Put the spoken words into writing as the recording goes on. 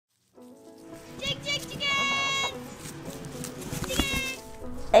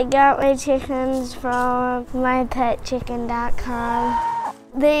I got my chickens from mypetchicken.com.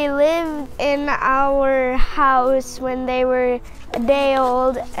 They lived in our house when they were a day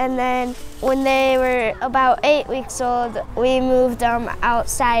old, and then when they were about 8 weeks old, we moved them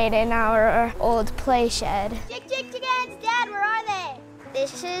outside in our old play shed. Chickens, Dad, where are they?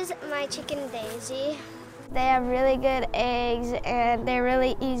 This is my chicken Daisy. They have really good eggs, and they're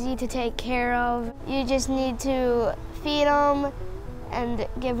really easy to take care of. You just need to feed them and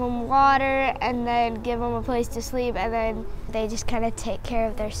give them water, and then give them a place to sleep, and then they just kind of take care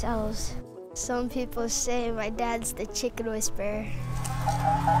of themselves. Some people say my dad's the chicken whisperer.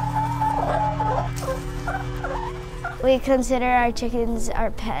 We consider our chickens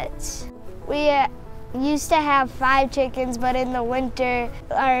our pets. We used to have 5 chickens, but in the winter,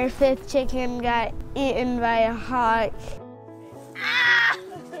 our 5th chicken got eaten by a hawk.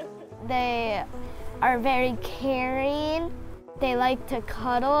 They are very caring. They like to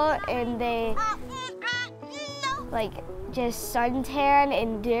cuddle, and they like just suntan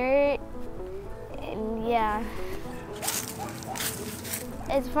in dirt, and yeah.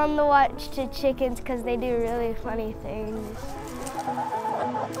 It's fun to watch the chickens because they do really funny things.